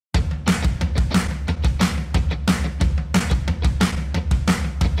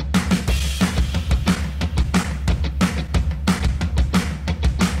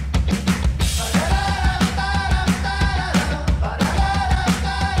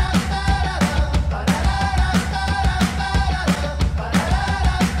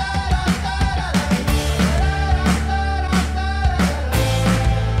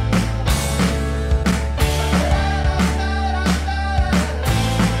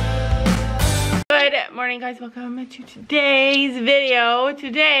Good morning, guys. Welcome to today's video.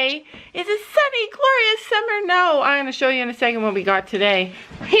 Today is a sunny, glorious summer. No, I'm going to show you in a second what we got today.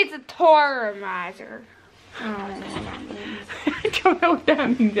 It's a toromizer. I don't know what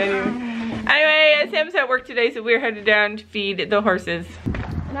that means anyway. Anyway, Sam's at work today, so we're headed down to feed the horses.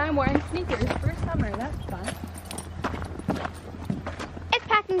 And I'm wearing sneakers for summer. That's fun. It's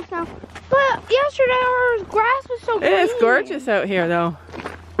packing snow. But yesterday our grass was so green. It's gorgeous out here, though.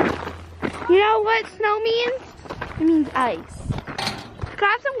 You know what snow means? It means ice.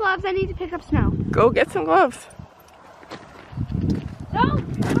 Grab some gloves. I need to pick up snow. Go get some gloves. No.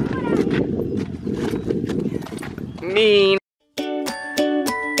 Mean.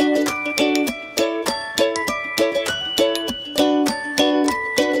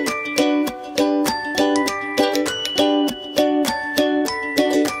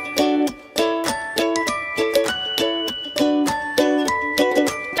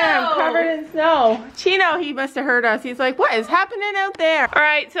 Chino, he must have heard us. He's like, what is happening out there? All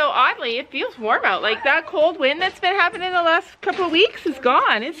right, so oddly, it feels warm out. Like that cold wind that's been happening the last couple of weeks is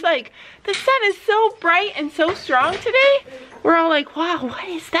gone. It's like the sun is so bright and so strong today. We're all like, wow, what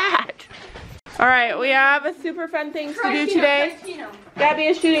is that? All right, we have a super fun things to do today. Gabby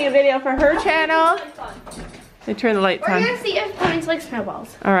is shooting a video for her channel. They turn the lights on. We're gonna see if ponies like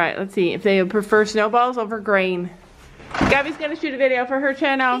snowballs. All right, let's see if they prefer snowballs over grain. Gabby's gonna shoot a video for her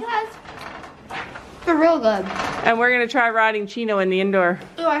channel. Because they're real good. And we're gonna try riding Chino in the indoor.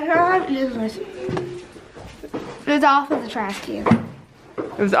 Oh, I heard it was off of the trash can.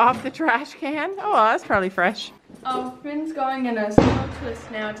 It was off the trash can? Oh, well, that's probably fresh. Oh, Finn's going in a slow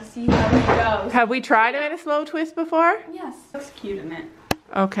twist now to see how it goes. Have we tried him in a slow twist before? Yes. Looks cute in it.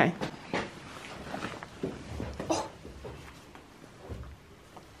 Okay. Oh.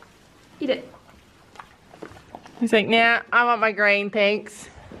 Eat it. He's like, nah, I want my grain, thanks.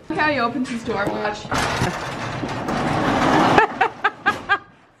 Look how he opens his door, watch.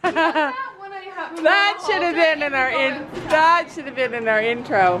 That should have been in our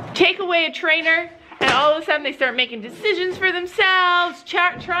intro. Take away a trainer and all of a sudden they start making decisions for themselves,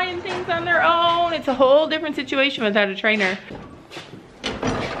 trying things on their own. It's a whole different situation without a trainer.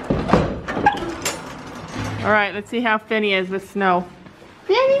 All right, let's see how Finny is with snow.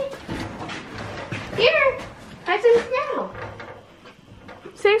 Finny, here, have some snow.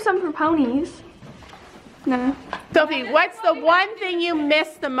 Save some for ponies. No. Sophie, what's the one thing you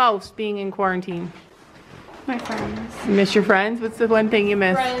miss the most being in quarantine? My friends. You miss your friends? What's the one thing you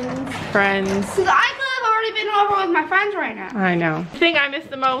miss? Friends. Because I could have already been over with my friends right now. I know. The thing I miss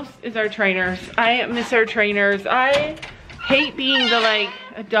the most is our trainers. I miss our trainers. I hate being the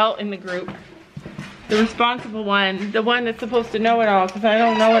adult in the group. The responsible one. The one that's supposed to know it all, because I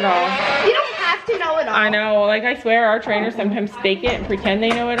don't know it all. You don't have to know it all. I know. Like, I swear our trainers sometimes fake it and pretend they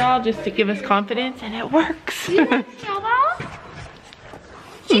know it all just to give us confidence, and it works. You like snowballs?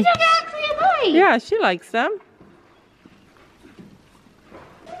 She's actually a boy. Yeah, she likes them.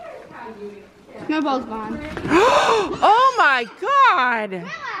 Snowball's gone. Oh my God!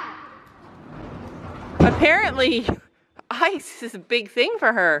 Apparently, ice is a big thing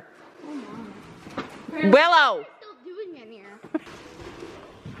for her. Willow! Still doing it here.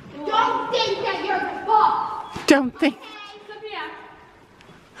 Don't think that you're the boss. Don't think.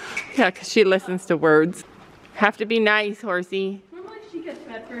 Yeah, because she listens to words. Have to be nice, horsey. Normally she gets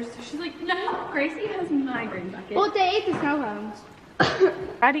fed first, so she's like, no, Gracie has a migraine bucket. Well, they ate the snow cones.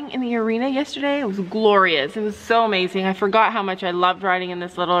 Riding in the arena yesterday, it was glorious. It was so amazing. I forgot how much I loved riding in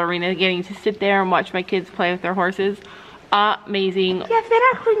this little arena, getting to sit there and watch my kids play with their horses. Amazing. Yeah, Finn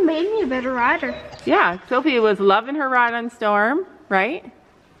actually made me a better rider. Yeah, Sophie was loving her ride on Storm, right?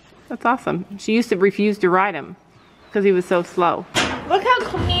 That's awesome. She used to refuse to ride him because he was so slow. Look how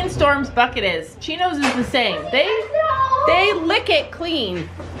clean Storm's bucket is. Chino's is the same. They lick it clean.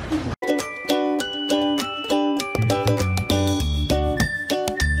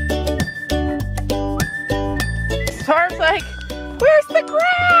 Storm's like, where's the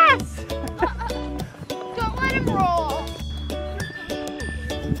grass? Don't let him roll.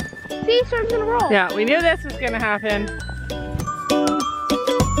 See, Storm's gonna roll. Yeah, we knew this was gonna happen.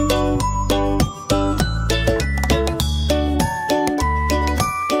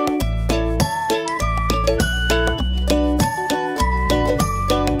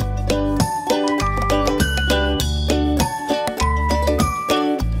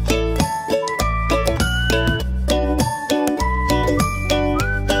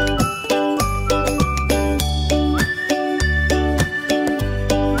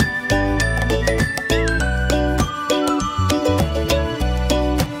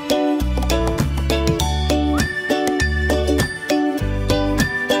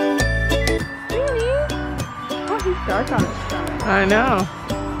 mark on his stomach. I know.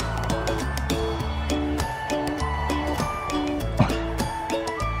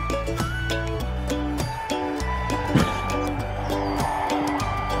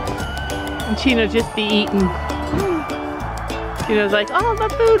 And Chino just be eating. Chino's like, all the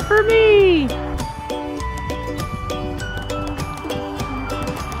food for me.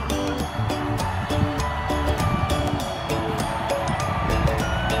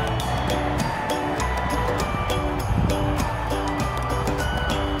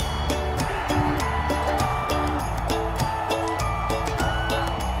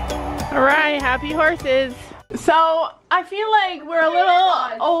 All right, happy horses. So I feel like we're a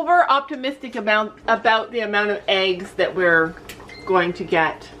little over optimistic about the amount of eggs that we're going to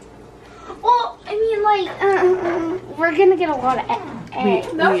get. Well, I mean, like, we're gonna get a lot of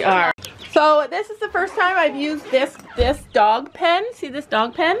eggs. We are. So this is the first time I've used this dog pen. See this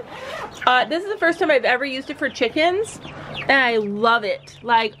dog pen? This is the first time I've ever used it for chickens, and I love it.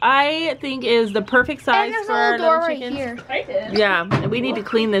 Like, I think it is the perfect size for little chickens. Right here. Yeah, we need to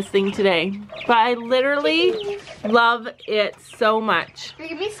clean this thing today. But I literally love it so much. You're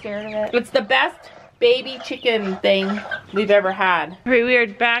gonna be scared of it. It's the best baby chicken thing we've ever had. Very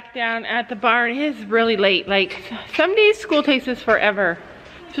weird. Back down at the barn. It is really late. Like, some days school takes us forever.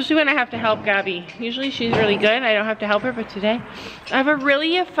 Especially when I have to help Gabby. Usually she's really good. I don't have to help her, but today I have a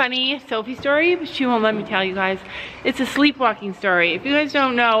really funny Sophie story, but she won't let me tell you guys. It's a sleepwalking story. If you guys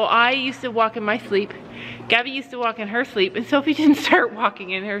don't know, I used to walk in my sleep. Gabby used to walk in her sleep, and Sophie didn't start walking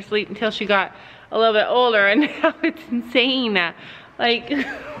in her sleep until she got a little bit older, and now it's insane. Like,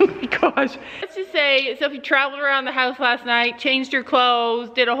 oh my gosh. Let's just say Sophie traveled around the house last night, changed her clothes,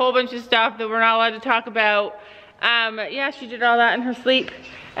 did a whole bunch of stuff that we're not allowed to talk about. Yeah, she did all that in her sleep.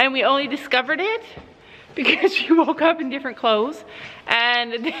 And we only discovered it because she woke up in different clothes.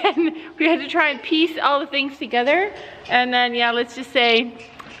 And then we had to try and piece all the things together. And then, yeah, let's just say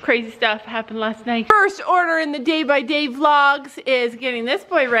crazy stuff happened last night. First order in the Day by Day vlogs is getting this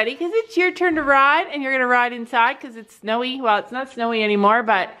boy ready because it's your turn to ride. And you're going to ride inside because it's snowy. Well, it's not snowy anymore,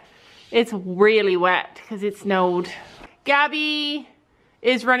 but it's really wet because it snowed. Gabby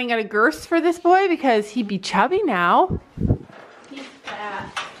is running out of girths for this boy because he'd be chubby now. He's fat.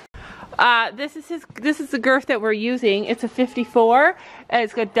 This is the girth that we're using. It's a 54 and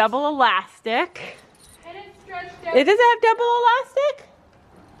it's got double elastic. And it's stretched out. It doesn't have double elastic?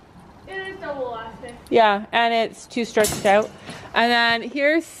 It is double elastic. Yeah, and it's too stretched out. And then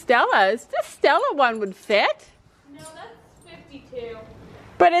here's Stella's. This Stella one would fit. No, that's 52.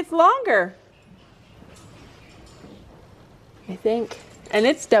 But it's longer, I think. And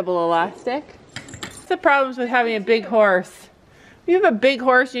it's double elastic. What's the problems with having a big horse? When you have a big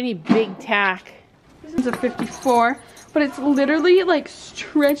horse, you need big tack. This is a 54, but it's literally like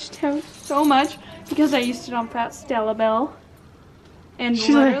stretched out so much because I used it on Fat Stella Bell. And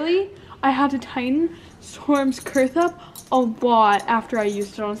literally, I had to tighten Storm's girth up a lot after I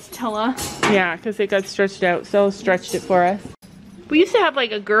used it on Stella. Yeah, because it got stretched out. So stretched it for us. We used to have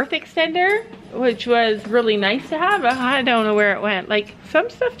like a girth extender, which was really nice to have. I don't know where it went. Like, some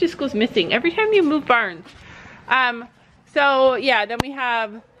stuff just goes missing every time you move barns. So yeah, then we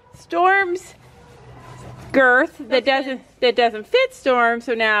have Storm's girth that doesn't fit Storm,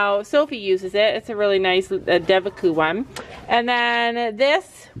 so now Sophie uses it. It's a really nice Devaku one. And then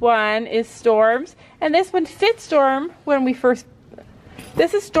this one is Storm's, and this one fits Storm when we first.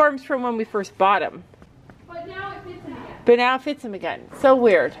 This is Storm's from when we first bought him. But now it fits him again. But now it fits him again. So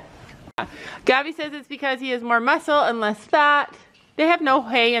weird. Gabby says it's because he has more muscle and less fat. They have no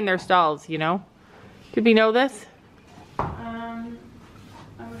hay in their stalls, you know. Did we know this? I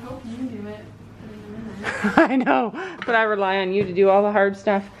would hope you do it. I know, but I rely on you to do all the hard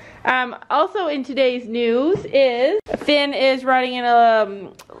stuff. Also in today's news is Finn is riding in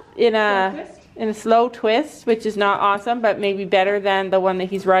a slow twist, which is not awesome, but maybe better than the one that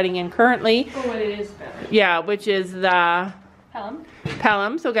he's riding in currently. Oh, it is better. Yeah, which is the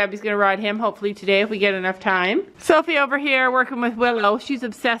Pelham. So Gabby's gonna ride him hopefully today if we get enough time. Sophie over here working with Willow. She's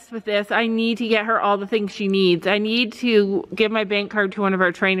obsessed with this. I need to get her all the things she needs. I need to give my bank card to one of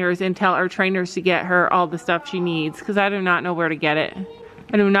our trainers and tell our trainers to get her all the stuff she needs because I do not know where to get it.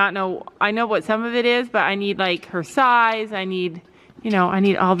 I do not know. I know what some of it is, but I need like her size. I need, you know, I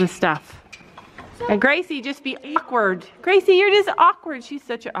need all this stuff. And Gracie just be awkward. Gracie, you're just awkward. She's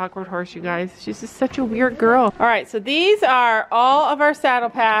such an awkward horse, you guys. She's just such a weird girl. All right, so these are all of our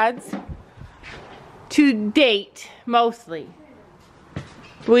saddle pads to date, mostly.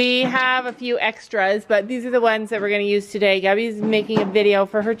 We have a few extras, but these are the ones that we're going to use today. Gabby's making a video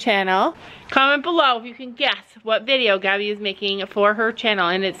for her channel. Comment below if you can guess what video Gabby is making for her channel,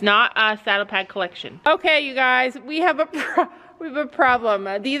 and it's not a saddle pad collection. Okay, you guys, we have a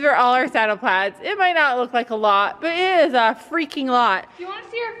problem. These are all our saddle pads. It might not look like a lot, but it is a freaking lot. Do you want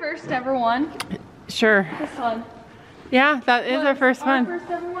to see our first ever one? Sure. This one. Yeah, that is our first one. First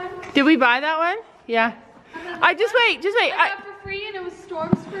ever one? Did we buy that one? Yeah. Just wait. I got for free, and it was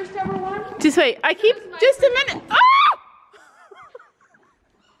Storm's first ever one. Just wait. Just a minute. Oh!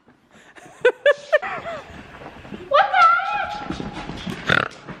 What the heck?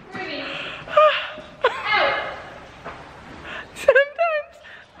 Ruby. Out. Sometimes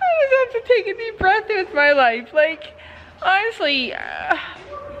I just have to take a deep breath with my life. Like, honestly, I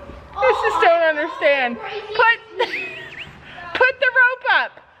just don't understand. Put the rope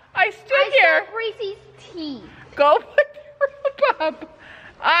up. I stood here. Gracie's teeth. Go put the rope up.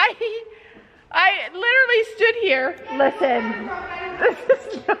 I literally stood here. Listen, this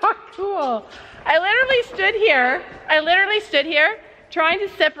is not cool. I literally stood here trying to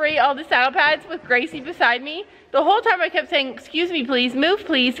separate all the saddle pads with Gracie beside me. The whole time I kept saying, excuse me, please, move,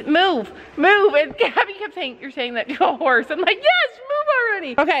 move. And Gabby kept saying, you're saying that to a horse. I'm like, yes, move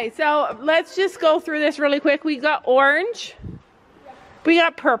already. Okay, so let's just go through this really quick. We got orange. We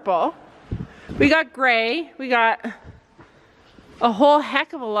got purple. We got gray. We got a whole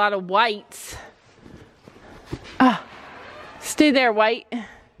heck of a lot of whites. Stay there, white.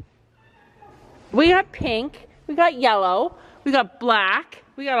 We got pink. We got yellow. We got black.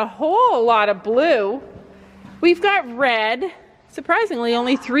 We got a whole lot of blue. We've got red. Surprisingly,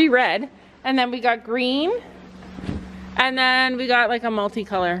 only 3 red. And then we got green. And then we got like a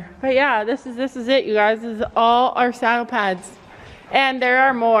multicolor. But yeah, this is it, you guys. This is all our saddle pads. And there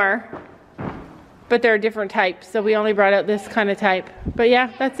are more, but they're different types. So we only brought out this kind of type. But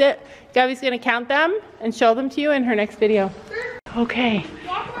yeah, that's it. Gabby's gonna count them and show them to you in her next video. Okay,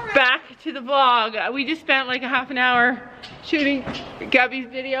 back to the vlog. We just spent like a half an hour shooting Gabby's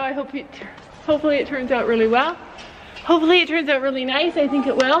video. Hopefully it turns out really well. Hopefully it turns out really nice. I think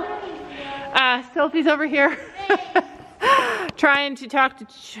it will. Sophie's over here trying to talk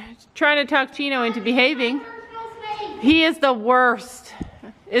Chino into behaving. He is the worst.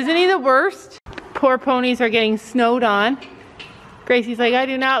 Isn't he the worst? Poor ponies are getting snowed on. Gracie's like, I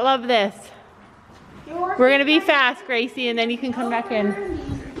do not love this. We're gonna be fast, Gracie, and then you can come back in.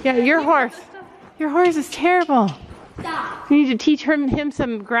 Yeah, your horse is terrible. Stop. You need to teach him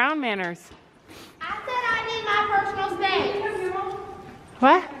some ground manners. I said I need my personal space.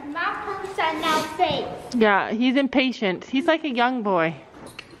 What? My personal space. Yeah, he's impatient. He's like a young boy.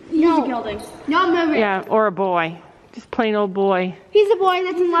 No. No, I'm over it. Yeah, or a boy. Just plain old boy. He's a boy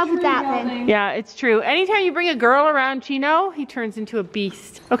that's in love with that thing. Yeah, it's true. Anytime you bring a girl around Chino, he turns into a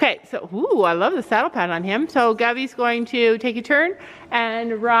beast. Okay, so, ooh, I love the saddle pad on him. So Gabby's going to take a turn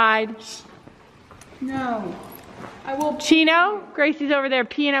and ride. No. I will. Chino, Gracie's over there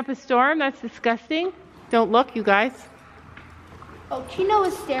peeing up a storm. That's disgusting. Don't look, you guys. Oh, Chino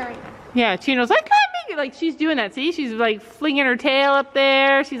is staring. Yeah, Chino's like, come me. Like, she's doing that. See, she's like flinging her tail up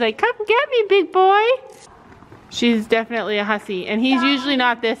there. She's like, come get me, big boy. She's definitely a hussy, and he's usually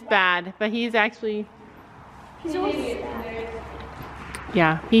not this bad, but he's actually,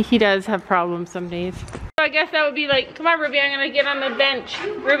 yeah, he does have problems some days. So I guess that would be like, come on, Ruby, I'm gonna get on the bench.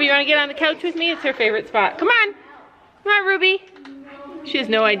 Ruby, you wanna get on the couch with me? It's her favorite spot. Come on, Ruby. She has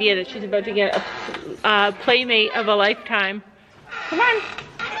no idea that she's about to get a playmate of a lifetime. Come on.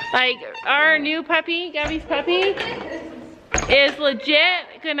 Like, our new puppy, Gabby's puppy, is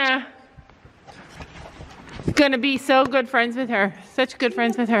legit gonna be so good friends with her. Such good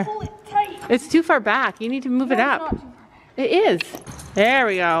friends with her. It's too far back. You need to move it up. It is. There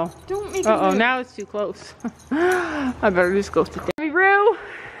we go. Don't make it Uh-oh, move. now it's too close. I better just go sit there. Roo.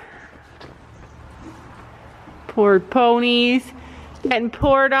 Poor ponies. Getting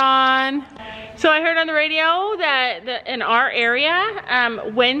poured on. So I heard on the radio that in our area,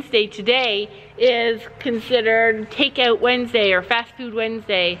 Wednesday today is considered Takeout Wednesday or Fast Food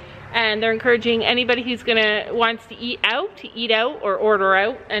Wednesday. And they're encouraging anybody who's wants to eat out or order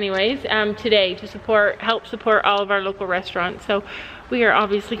out anyways, today to help support all of our local restaurants. So we are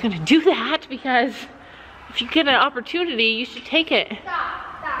obviously gonna do that because if you get an opportunity, you should take it.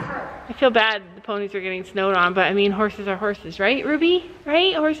 I feel bad the ponies are getting snowed on, but I mean, horses are horses, right, Ruby?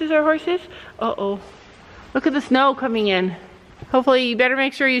 Right? Horses are horses? Uh-oh. Look at the snow coming in. Hopefully, you better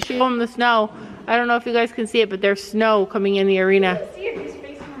make sure you show them the snow. I don't know if you guys can see it, but there's snow coming in the arena.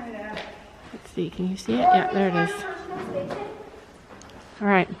 See, can you see it? Yeah, there it is. All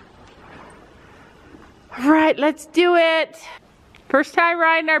right. All right, let's do it. First time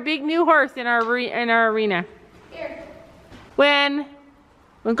riding our big new horse in our arena. Here. When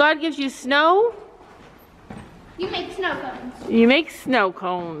God gives you snow, You make snow cones. you make snow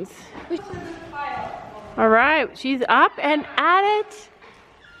cones. All right, she's up and at it.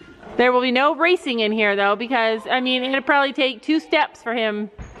 There will be no racing in here though, because I mean, it'd probably take 2 steps for him,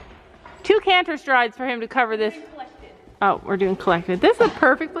 2 canter strides for him to cover this. Oh, we're doing collected. This is a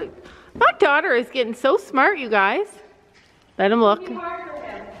perfect place. My daughter is getting so smart, you guys. Let him look.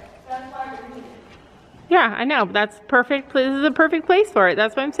 Yeah, I know, but that's perfect. This is a perfect place for it.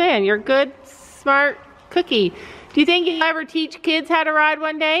 That's what I'm saying. You're a good, smart cookie. Do you think you'll ever teach kids how to ride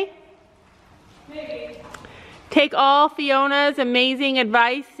one day? Maybe. Take all Fiona's amazing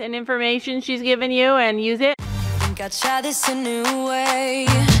advice and information she's given you and use it? I think I'll try this a new way.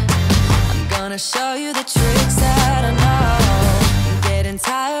 I'm gonna show you the tricks that I know. I'm getting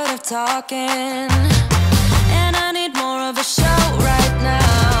tired of talking, and I need more of a show right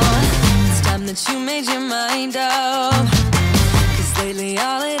now. It's time that you made your mind up, 'cause lately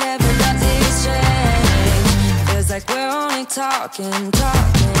all it ever does is change. Feels like we're only talking,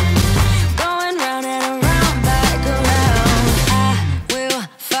 going round and around, back around. I will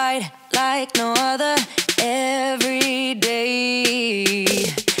fight like no other every day.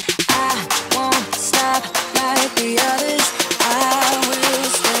 I won't stop like the others. I will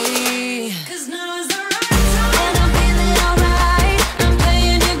stay. 'Cause now is the right time, and I'm feeling alright. I'm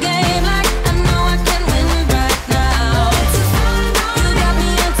playing your game like I know I can win right now. You got me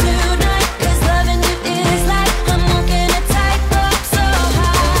in tonight, 'cause loving you is like I'm walking a tightrope so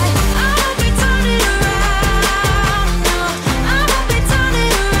high. I won't be turning around, no, I won't be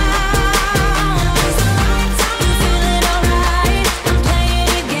turning around. 'Cause the right time, you feeling alright. I'm playing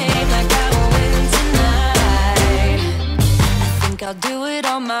your game like I will win tonight. I think I'll do it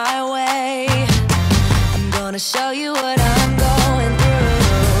on my way. I'm gonna show you what I'm going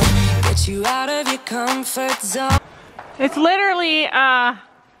through. Get you out of your comfort zone. It's literally a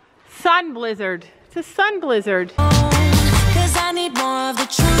sun blizzard. It's a sun blizzard. 'Cause I need more of the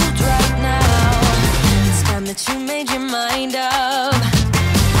truth right now. It's time that you made your mind up,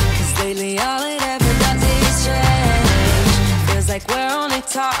 'cause lately all it ever does is change. Feels like we're only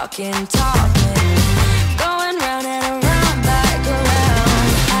talking, going round and around, back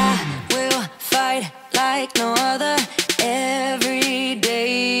around. I will fight like no other every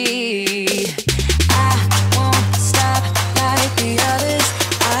day. I won't stop like the others.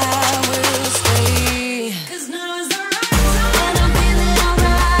 I will stay. 'Cause now is the right time, and I'm feeling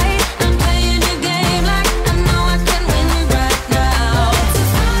alright. I'm playing your game like I know I can win right now.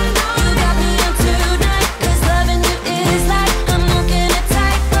 You got me in tonight, 'cause loving you is like I'm walking a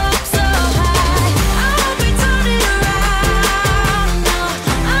tightrope so high. I won't be turning around, no,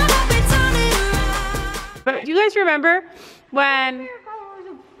 I won't be turning around. But do you guys remember when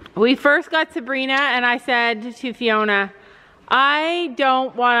we first got Sabrina and I said to Fiona, I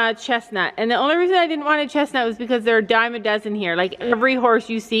don't want a chestnut. And the only reason I didn't want a chestnut was because there are a dime a dozen here. Like every horse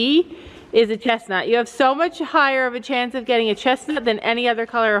you see is a chestnut. You have so much higher of a chance of getting a chestnut than any other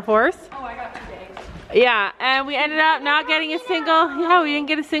color of horse. Oh, I got 2 days. Yeah, and we ended up not getting a single, we didn't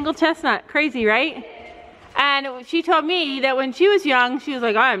get a single chestnut. Crazy, right? And she told me that when she was young, she was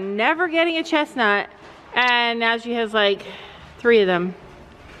like, I'm never getting a chestnut. And now she has like 3 of them.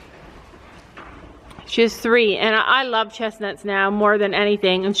 She has 3, and I love chestnuts now more than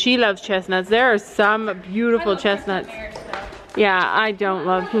anything, and she loves chestnuts. There are some beautiful chestnuts. Yeah, I don't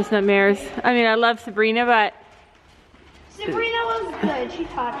love chestnut mares. I mean, I love Sabrina, but Sabrina was good. She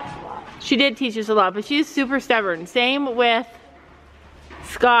taught us a lot. she did teach us a lot, but she's super stubborn. Same with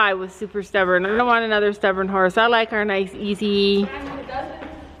Sky was super stubborn. I don't want another stubborn horse. I like our nice, easy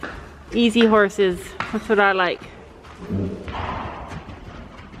horses. That's what I like.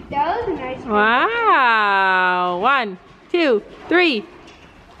 That was a nice one. Wow. 1, 2, 3.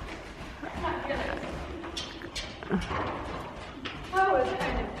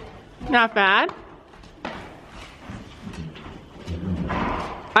 Not bad.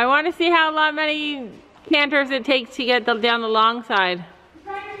 I want to see how many canters it takes to get down the long side.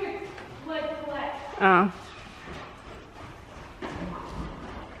 Oh.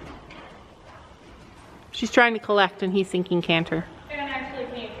 She's trying to collect and he's thinking canter. And actually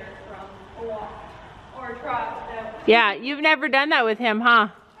canter from a walk or a trot. Yeah, you've never done that with him, huh?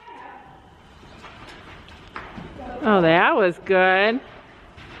 Oh, that was good.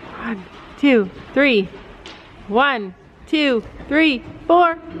 1, 2, 3. 1, 2, 3,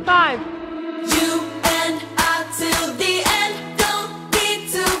 4, 5. You and I till the end, don't need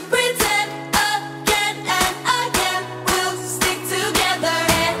to pretend again and again. We'll stick together.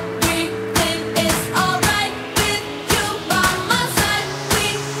 Everything is alright with you by my side.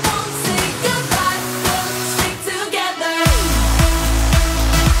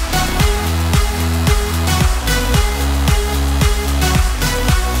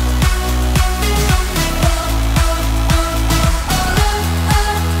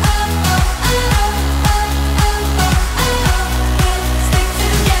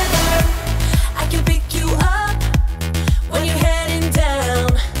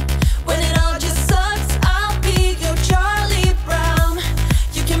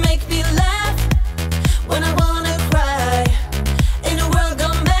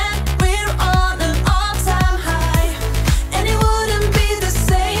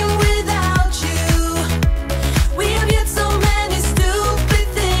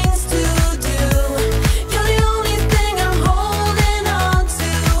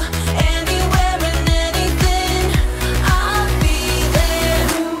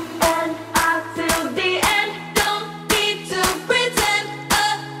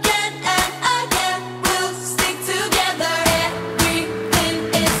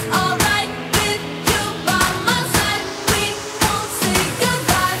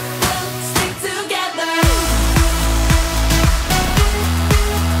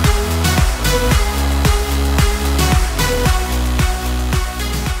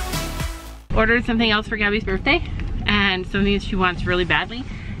 ordered something else for Gabby's birthday, and something that she wants really badly.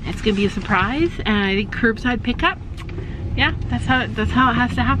 It's gonna be a surprise, and I think curbside pickup. Yeah, that's how it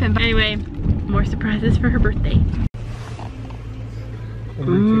has to happen. But anyway, more surprises for her birthday.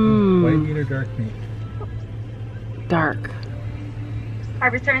 White meat or dark meat? Dark.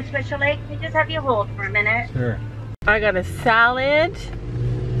 Harvester and Special Lake, can we just have you hold for a minute? Sure. I got a salad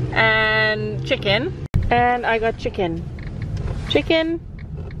and chicken, and I got chicken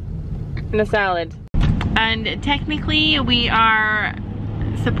and a salad. And technically we are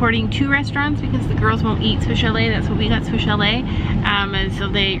supporting 2 restaurants because the girls won't eat Swiss Chalet. That's what we got, Swiss Chalet. And so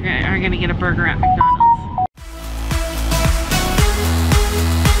they are gonna get a burger at McDonald's.